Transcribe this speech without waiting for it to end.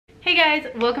Hey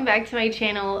guys, welcome back to my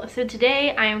channel. So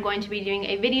today I am going to be doing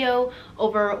a video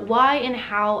over why and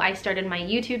how I started my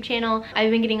YouTube channel. I've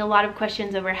been getting a lot of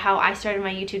questions over how I started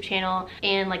my YouTube channel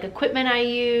and like equipment I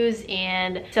use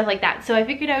and stuff like that. So I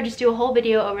figured I would just do a whole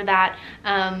video over that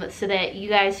so that you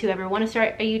guys who ever want to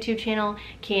start a YouTube channel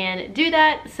can do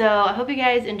that. So I hope you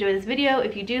guys enjoy this video.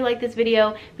 If you do like this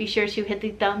video, be sure to hit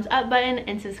the thumbs up button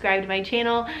and subscribe to my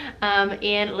channel,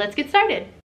 and let's get started.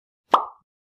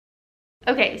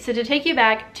 Okay, so to take you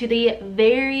back to the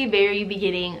very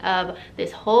beginning of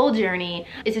this whole journey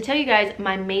is to tell you guys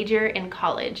my major in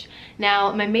college.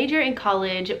 Now, my major in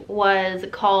college was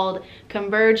called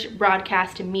Converged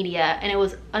Broadcast Media, and it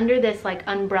was under this like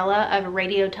umbrella of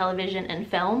radio, television, and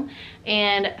film.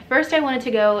 And first I wanted to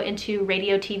go into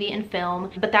radio, TV, and film,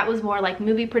 but that was more like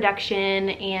movie production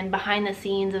and behind the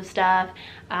scenes of stuff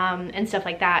and stuff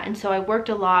like that. And so I worked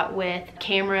a lot with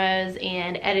cameras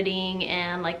and editing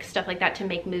and like stuff like that to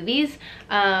make movies.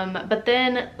 But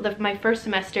then my first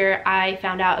semester I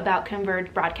found out about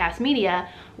Converged Broadcast Media,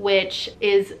 which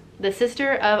is the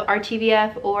sister of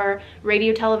RTVF, or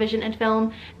radio, television, and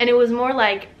film. And it was more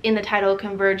like in the title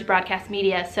Converged Broadcast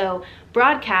Media, so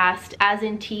broadcast as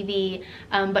in TV,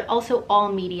 but also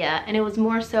all media. And it was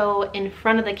more so in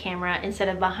front of the camera instead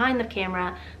of behind the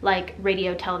camera like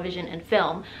radio, television, and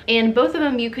film. And both of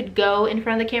them you could go in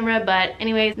front of the camera, but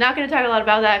anyways, not going to talk a lot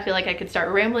about that. I feel like I could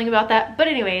start rambling about that, but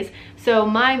anyways, so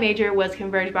my major was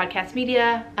Converged Broadcast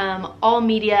Media, all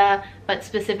media, but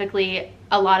specifically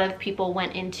a lot of people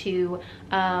went into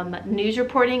news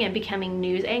reporting and becoming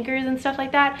news anchors and stuff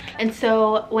like that. And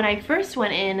so when I first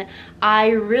went in, I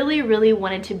really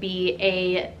wanted to be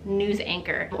a news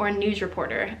anchor or a news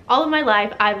reporter. All of my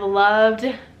life I've loved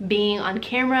being on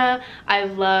camera.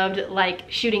 I've loved like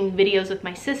shooting videos with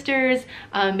my sisters.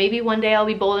 Maybe one day I'll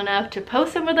be bold enough to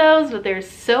post some of those, but they're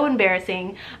so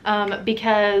embarrassing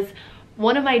because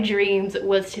one of my dreams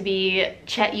was to be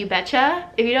Chet You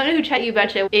Betcha. If you don't know who Chet You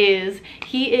Betcha is,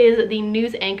 he is the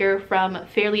news anchor from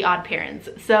Fairly Odd Parents.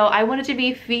 So I wanted to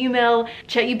be female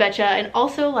Chet You Betcha, and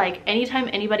also like anytime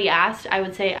anybody asked, I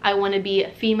would say I want to be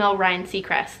female Ryan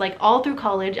Seacrest. Like all through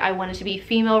college, I wanted to be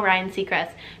female Ryan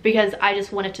Seacrest because I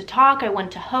just wanted to talk, I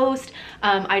wanted to host.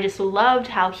 I just loved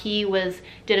how he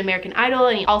did American Idol,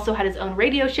 and he also had his own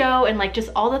radio show, and like just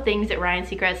all the things that Ryan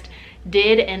Seacrest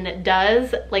did and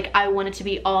does. Like I wanted to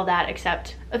be all that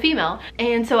except a female.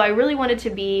 And so I really wanted to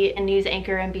be a news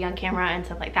anchor and be on camera and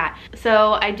stuff like that.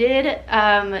 So I did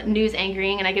news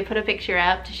anchoring, and I could put a picture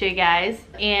up to show you guys.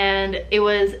 And it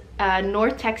was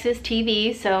North Texas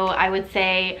TV. So I would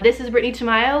say, this is Brittany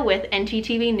Tamayo with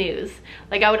NTTV News.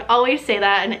 Like I would always say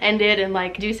that and end it and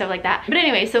like do stuff like that. But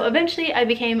anyway, so eventually I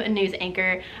became a news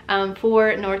anchor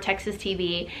for North Texas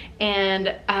TV.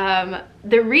 And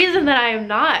the reason that I am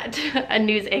not a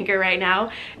news anchor right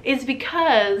now is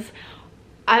because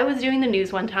I was doing the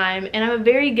news one time, and I'm a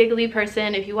very giggly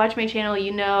person. If you watch my channel,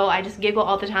 you know I just giggle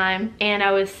all the time. And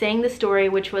I was saying the story,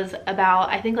 which was about,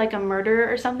 I think like a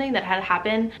murder or something that had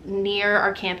happened near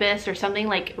our campus, or something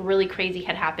like really crazy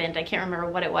had happened. I can't remember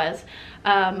what it was.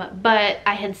 But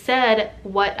I had said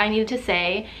what I needed to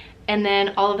say, and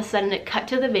then all of a sudden it cut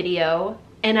to the video.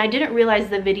 And I didn't realize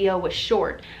the video was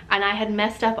short, and I had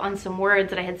messed up on some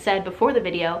words that I had said before the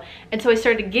video, and so I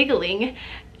started giggling.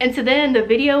 And so then the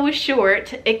video was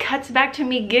short, it cuts back to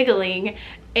me giggling,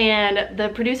 and the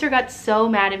producer got so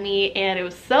mad at me, and it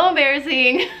was so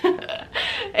embarrassing.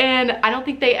 And I don't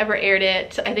think they ever aired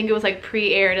it. I think it was like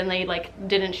pre-aired and they like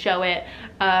didn't show it.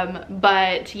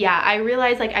 But yeah, I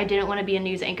realized like I didn't want to be a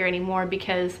news anchor anymore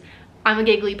because I'm a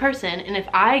giggly person, and if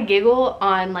I giggle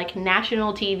on like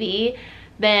national TV,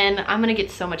 then I'm gonna get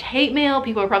so much hate mail.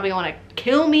 People are probably gonna wanna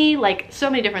kill me, like so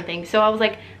many different things. So I was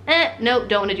like, nope,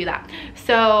 don't wanna do that.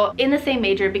 So in the same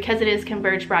major, because it is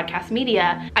Converged Broadcast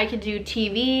Media, I could do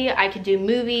TV, I could do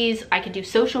movies, I could do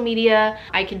social media,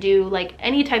 I could do like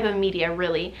any type of media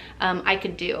really, I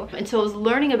could do. And so I was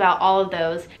learning about all of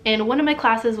those. And one of my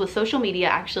classes was social media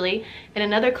actually, and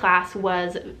another class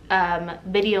was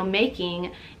video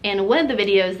making. And one of the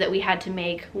videos that we had to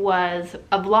make was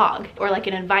a vlog, or like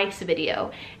an advice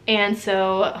video. And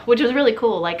so, which was really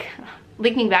cool, like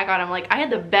looking back on it, I'm like, I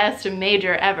had the best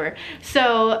major ever.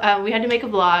 So we had to make a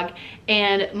vlog,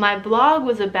 and my vlog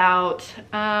was about,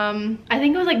 I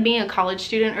think it was like being a college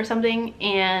student or something.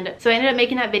 And so I ended up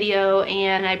making that video,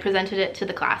 and I presented it to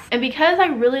the class. And because I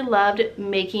really loved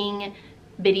making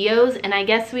videos, and I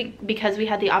guess because we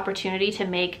had the opportunity to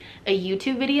make a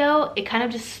YouTube video, it kind of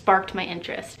just sparked my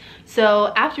interest.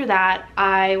 So after that,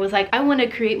 I was like, I want to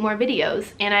create more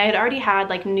videos, and I had already had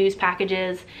like news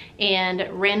packages and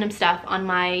random stuff on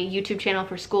my YouTube channel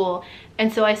for school.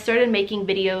 And so I started making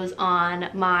videos on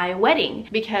my wedding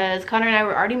because Connor and I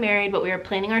were already married, but we were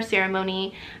planning our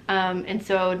ceremony. And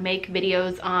so I would make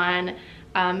videos on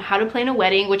how to plan a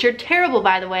wedding, which are terrible,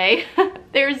 by the way.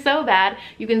 They're so bad.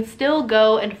 You can still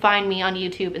go and find me on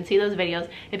YouTube and see those videos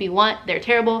if you want. They're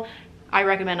terrible. I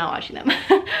recommend not watching them.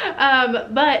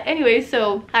 But anyway,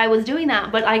 so I was doing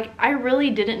that, but like I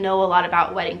really didn't know a lot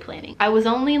about wedding planning. I was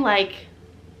only like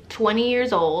 20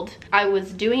 years old. I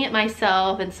was doing it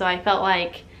myself, and so I felt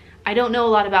like I don't know a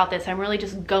lot about this. I'm really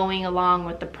just going along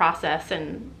with the process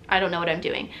and I don't know what I'm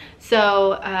doing.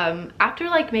 So after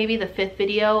like maybe the 5th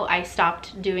video, I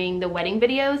stopped doing the wedding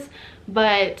videos,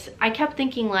 but I kept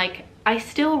thinking like, I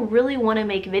still really want to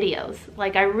make videos.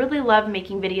 Like I really love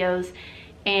making videos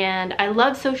and I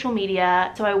love social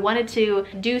media, so I wanted to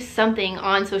do something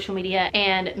on social media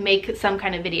and make some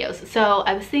kind of videos. So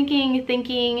I was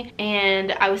thinking,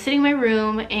 and I was sitting in my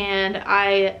room and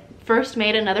I first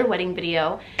made another wedding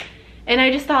video, and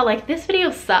I just thought like, this video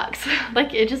sucks.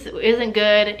 Like it just isn't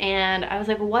good. And I was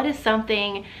like, what is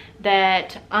something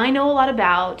that I know a lot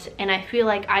about and I feel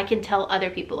like I can tell other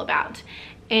people about?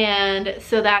 And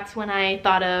so that's when I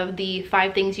thought of the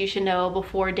 5 things you should know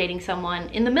before dating someone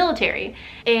in the military.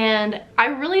 And I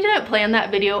really didn't plan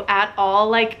that video at all.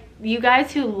 Like, you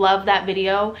guys who love that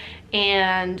video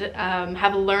and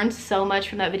have learned so much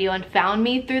from that video and found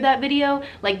me through that video,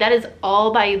 like that is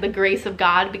all by the grace of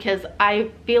God, because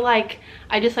I feel like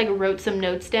I just like wrote some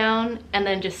notes down and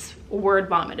then just word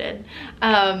vomited.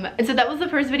 And so that was the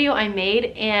first video I made,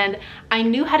 and I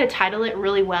knew how to title it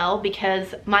really well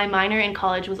because my minor in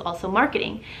college was also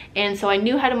marketing, and so I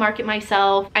knew how to market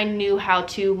myself. I knew how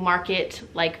to market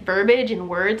like verbiage and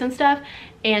words and stuff.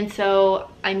 And so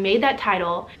I made that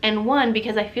title, and one,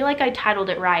 because I feel like I titled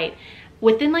it right,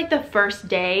 within like the first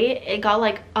day it got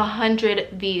like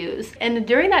 100 views, and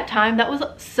during that time that was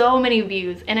so many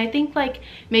views. And I think like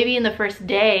maybe in the first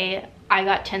day I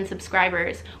got 10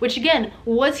 subscribers, which again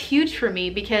was huge for me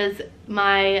because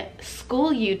my school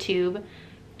YouTube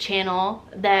channel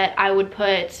that I would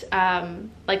put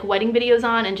like wedding videos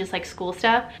on and just like school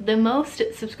stuff, the most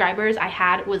subscribers I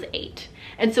had was 8.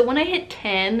 And so when I hit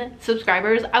 10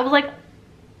 subscribers, I was like,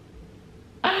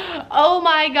 oh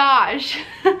my gosh,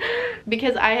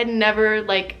 because I had never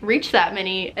like reached that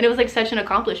many, and it was like such an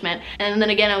accomplishment. And then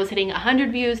again, I was hitting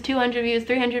 100 views, 200 views,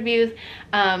 300 views,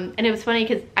 and it was funny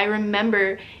because I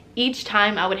remember each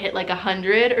time I would hit like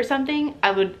 100 or something,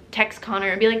 I would text Connor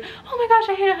and be like, oh my gosh,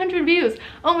 I hit 100 views.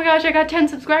 Oh my gosh, I got 10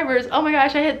 subscribers. Oh my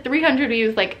gosh, I hit 300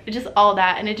 views. Like just all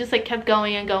that. And it just like kept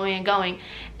going and going and going.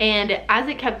 And as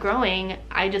it kept growing,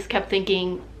 I just kept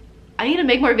thinking, I need to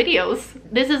make more videos.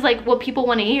 This is like what people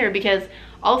want to hear, because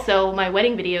also my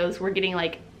wedding videos were getting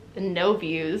like no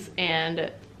views and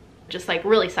just like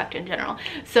really sucked in general.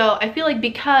 So I feel like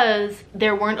because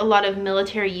there weren't a lot of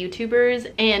military YouTubers,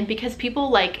 and because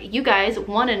people like you guys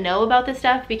want to know about this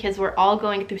stuff because we're all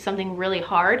going through something really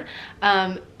hard,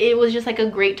 it was just like a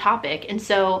great topic. And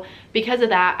so because of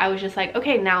that, I was just like,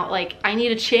 okay, now like I need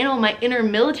to channel my inner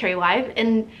military wife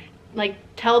and like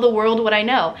tell the world what I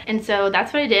know. And so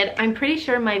that's what I did. I'm pretty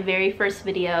sure my very first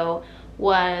video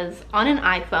was on an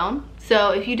iPhone. So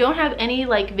if you don't have any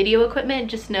like video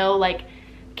equipment, just know like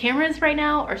cameras right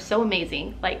now are so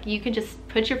amazing. Like you can just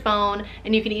put your phone,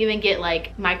 and you can even get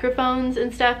like microphones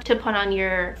and stuff to put on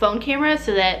your phone camera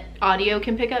so that audio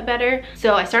can pick up better.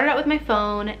 So I started out with my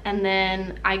phone, and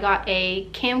then I got a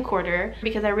camcorder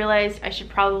because I realized I should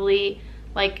probably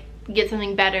like get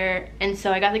something better. And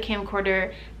so I got the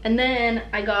camcorder, and then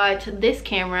I got this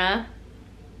camera.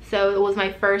 So it was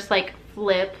my first like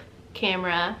flip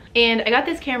camera, and I got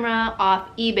this camera off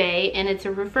eBay, and it's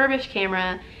a refurbished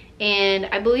camera. And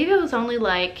I believe it was only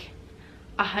like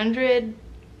 100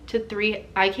 to 3,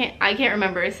 I can't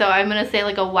remember, so I'm gonna say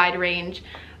like a wide range,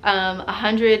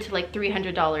 100 to like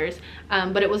 $300,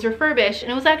 but it was refurbished,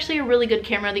 and it was actually a really good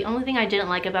camera. The only thing I didn't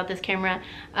like about this camera,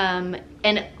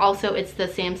 and also it's the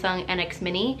Samsung NX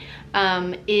Mini,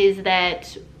 is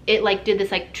that it like did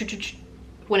this like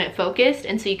when it focused,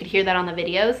 and so you could hear that on the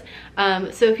videos.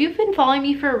 So if you've been following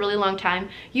me for a really long time,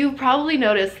 you've probably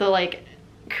noticed the like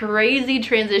crazy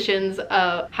transitions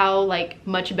of how like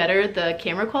much better the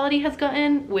camera quality has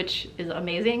gotten, which is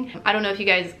amazing. I don't know if you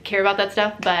guys care about that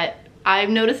stuff, but I've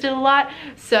noticed it a lot.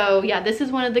 So yeah, this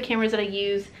is one of the cameras that I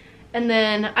use. And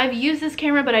then I've used this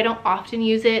camera, but I don't often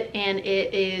use it, and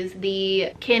it is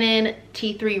the Canon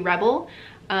T3 Rebel.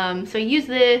 So I use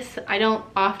this. I don't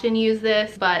often use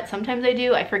this, but sometimes I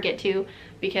do. I forget to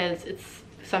because it's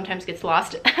sometimes gets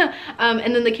lost.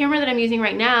 And then the camera that I'm using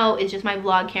right now is just my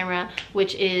vlog camera,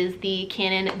 which is the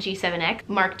Canon G7X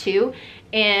Mark II.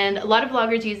 And a lot of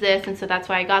vloggers use this, and so that's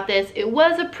why I got this. It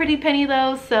was a pretty penny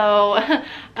though, so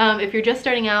if you're just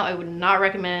starting out, I would not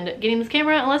recommend getting this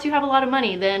camera unless you have a lot of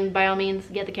money. Then by all means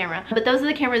get the camera. But those are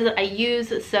the cameras that I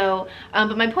use. So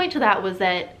but my point to that was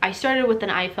that I started with an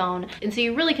iPhone, and so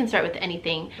you really can start with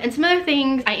anything. And some other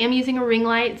things, I am using a ring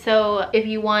light, so if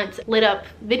you want lit up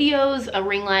videos, a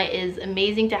ring light is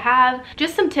amazing to have.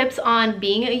 Just some tips on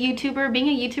being a YouTuber. Being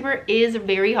a YouTuber is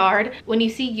very hard. When you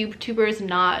see YouTubers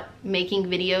not making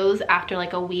videos after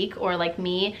like a week, or like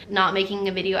me not making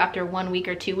a video after 1 week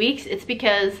or 2 weeks, it's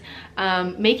because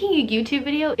making a YouTube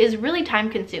video is really time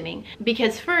consuming,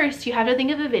 because first you have to think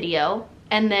of a video,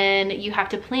 and then you have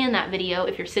to plan that video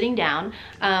if you're sitting down.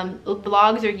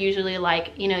 Vlogs are usually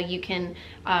like, you know, you can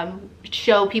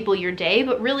show people your day,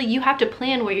 but really you have to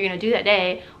plan what you're gonna do that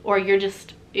day, or you're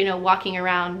just, you know, walking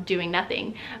around doing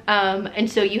nothing. And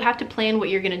so you have to plan what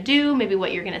you're gonna do, maybe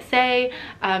what you're gonna say,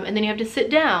 and then you have to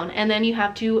sit down, and then you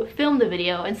have to film the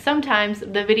video. And sometimes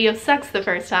the video sucks the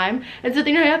first time, and so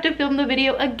then you have to film the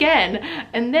video again,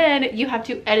 and then you have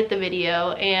to edit the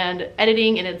video, and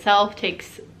editing in itself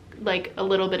takes like a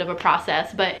little bit of a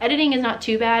process, but editing is not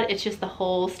too bad. It's just the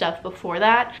whole stuff before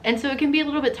that, and so it can be a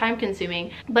little bit time consuming.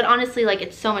 But honestly, like,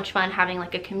 it's so much fun having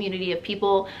like a community of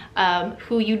people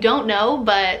who you don't know,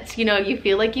 but you know, you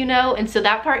feel like you know, and so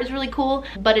that part is really cool,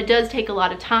 but it does take a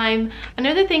lot of time.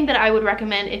 Another thing that I would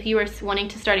recommend if you are wanting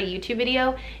to start a YouTube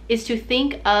video is to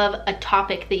think of a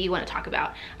topic that you want to talk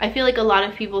about. I feel like a lot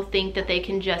of people think that they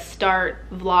can just start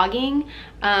vlogging,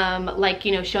 like,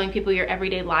 you know, showing people your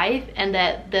everyday life, and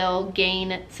that they'll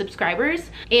gain subscribers.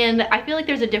 And I feel like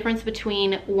there's a difference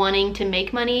between wanting to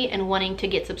make money and wanting to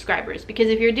get subscribers, because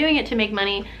if you're doing it to make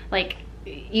money, like,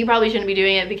 you probably shouldn't be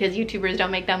doing it because YouTubers don't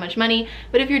make that much money.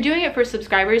 But if you're doing it for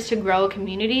subscribers to grow a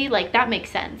community, like, that makes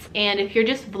sense. And if you're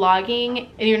just vlogging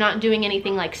and you're not doing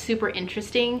anything like super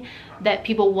interesting that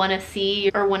people want to see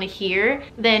or want to hear,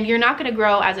 then you're not going to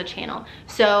grow as a channel.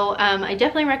 So I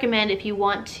definitely recommend, if you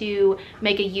want to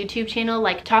make a YouTube channel,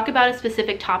 like, talk about a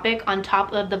specific topic on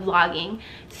top of the vlogging.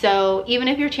 So even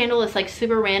if your channel is like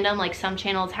super random, like some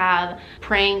channels have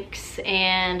pranks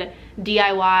and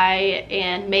DIY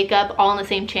and makeup all on the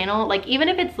same channel, like, even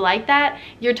if it's like that,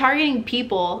 you're targeting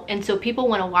people, and so people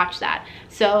want to watch that.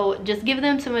 So just give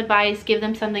them some advice, give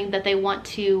them something that they want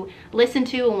to listen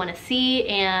to and want to see,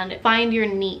 and find your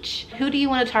niche. Who do you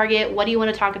want to target? What do you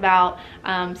want to talk about?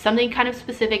 Something kind of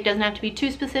specific, doesn't have to be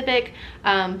too specific,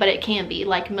 but it can be,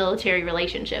 like military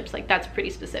relationships, like that's pretty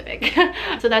specific.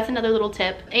 So that's another little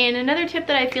tip. And another tip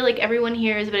that I feel like everyone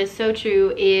hears but is so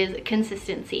true is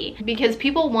consistency, because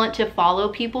people want to follow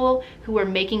people who are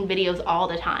making videos all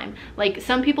the time. Like,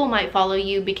 some people might follow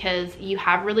you because you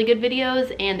have really good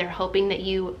videos and they're hoping that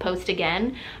you post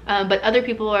again, but other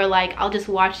people are like, I'll just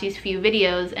watch these few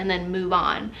videos and then move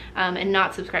on, and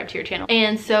not subscribe to your channel.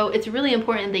 And so it's really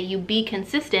important that you be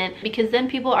consistent, because then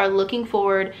people are looking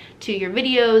forward to your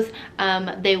videos.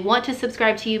 They want to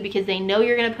subscribe to you because they know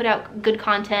you're going to put out good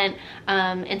content,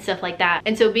 and stuff like that.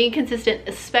 And so being consistent,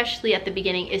 especially at the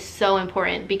beginning, is so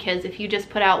important, because if you just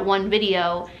put out one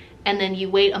video and then you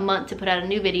wait a month to put out a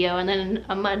new video, and then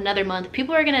another month,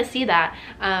 people are gonna see that,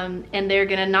 and they're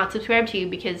gonna not subscribe to you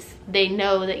because they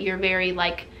know that you're very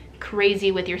like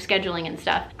crazy with your scheduling and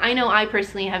stuff. I know I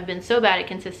personally have been so bad at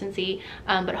consistency,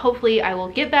 but hopefully I will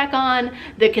get back on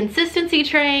the consistency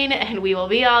train and we will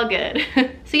be all good.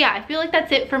 So yeah, I feel like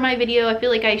that's it for my video. I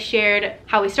feel like I shared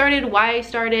how I started, why I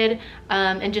started,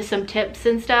 and just some tips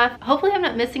and stuff. Hopefully I'm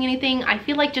not missing anything. I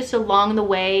feel like just along the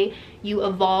way you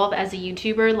evolve as a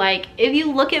YouTuber. Like, if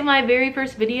you look at my very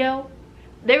first video,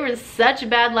 there was such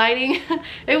bad lighting.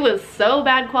 It was so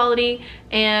bad quality,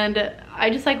 and I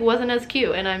just like wasn't as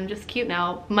cute, and I'm just cute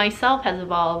now. Myself has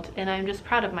evolved, and I'm just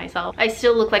proud of myself. I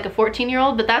still look like a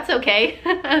 14-year-old, but that's okay.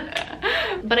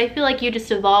 But I feel like you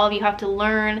just evolve, you have to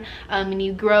learn, and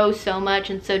you grow so much.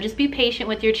 And so just be patient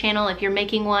with your channel if you're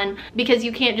making one, because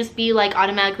you can't just be like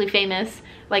automatically famous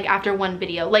like after one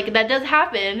video. Like, that does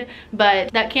happen,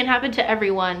 but that can't happen to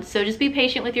everyone. So just be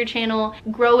patient with your channel,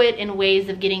 grow it in ways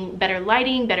of getting better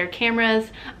lighting, better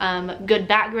cameras, good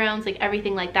backgrounds, like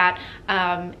everything like that,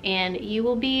 and you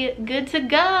will be good to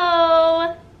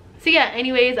go. So yeah,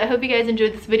 anyways, I hope you guys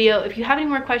enjoyed this video. If you have any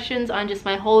more questions on just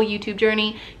my whole YouTube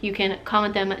journey, you can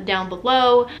comment them down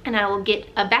below and I will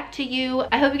get back to you.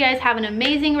 I hope you guys have an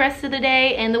amazing rest of the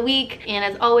day and the week. And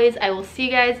as always, I will see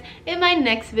you guys in my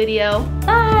next video.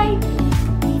 Bye!